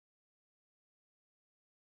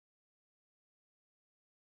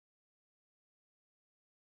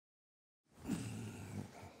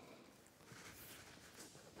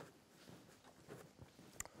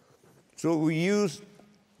So we use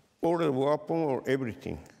all the weapon or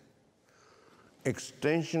everything,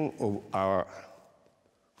 extension of our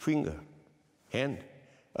finger, hand.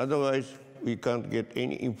 Otherwise, we can't get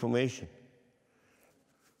any information.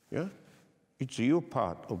 Yeah? It's your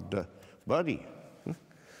part of the body.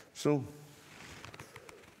 So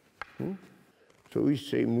we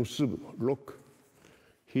say Musubi, look.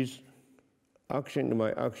 His action and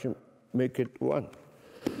my action make it one.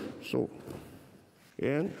 So,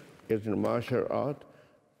 and as in martial art,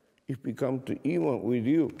 it becomes to even with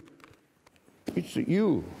you. It's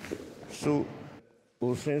you. So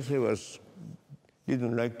O-Sensei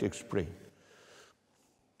didn't like to explain.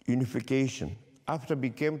 Unification. After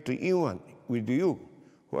became to even with you,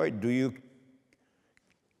 why do you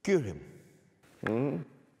kill him?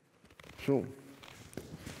 So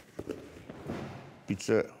it's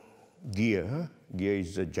a gear. Huh? Gear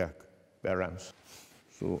is a jack, balance.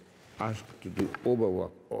 So ask to do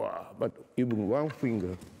overwork. But even one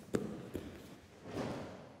finger,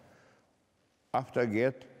 after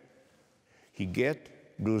he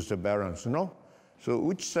lose the balance, no? So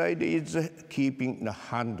which side is keeping the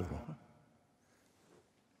handle?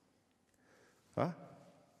 Huh?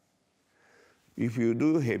 If you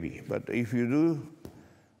do heavy, but if you do,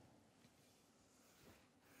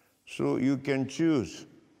 so you can choose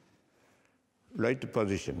right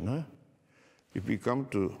position. Huh? If you come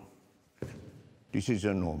to, this is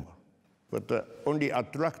a normal, but only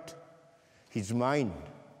attract his mind.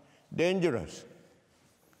 Dangerous.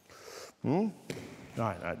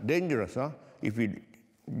 Dangerous, huh? If you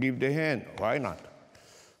give the hand, why not?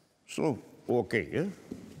 So, okay,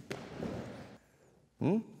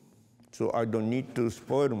 yeah? So I don't need to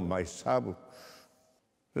spoil my sabu.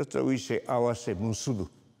 That's why we say awase musubu.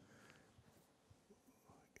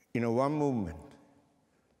 In one movement.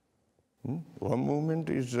 One movement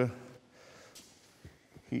is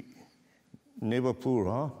he never pull,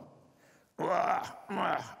 huh?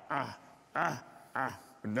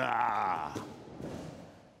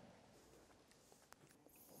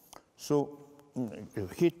 So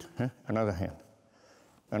hit another hand,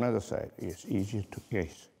 another side is easier to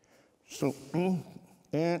guess. So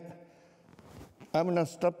and I'm not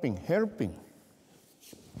stopping, helping.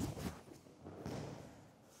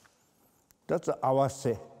 That's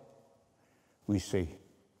awase, we say,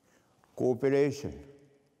 cooperation.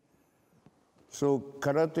 So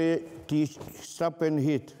karate teach stop and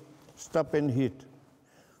hit, stop and hit.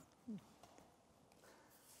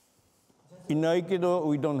 In Aikido,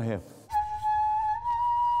 we don't have.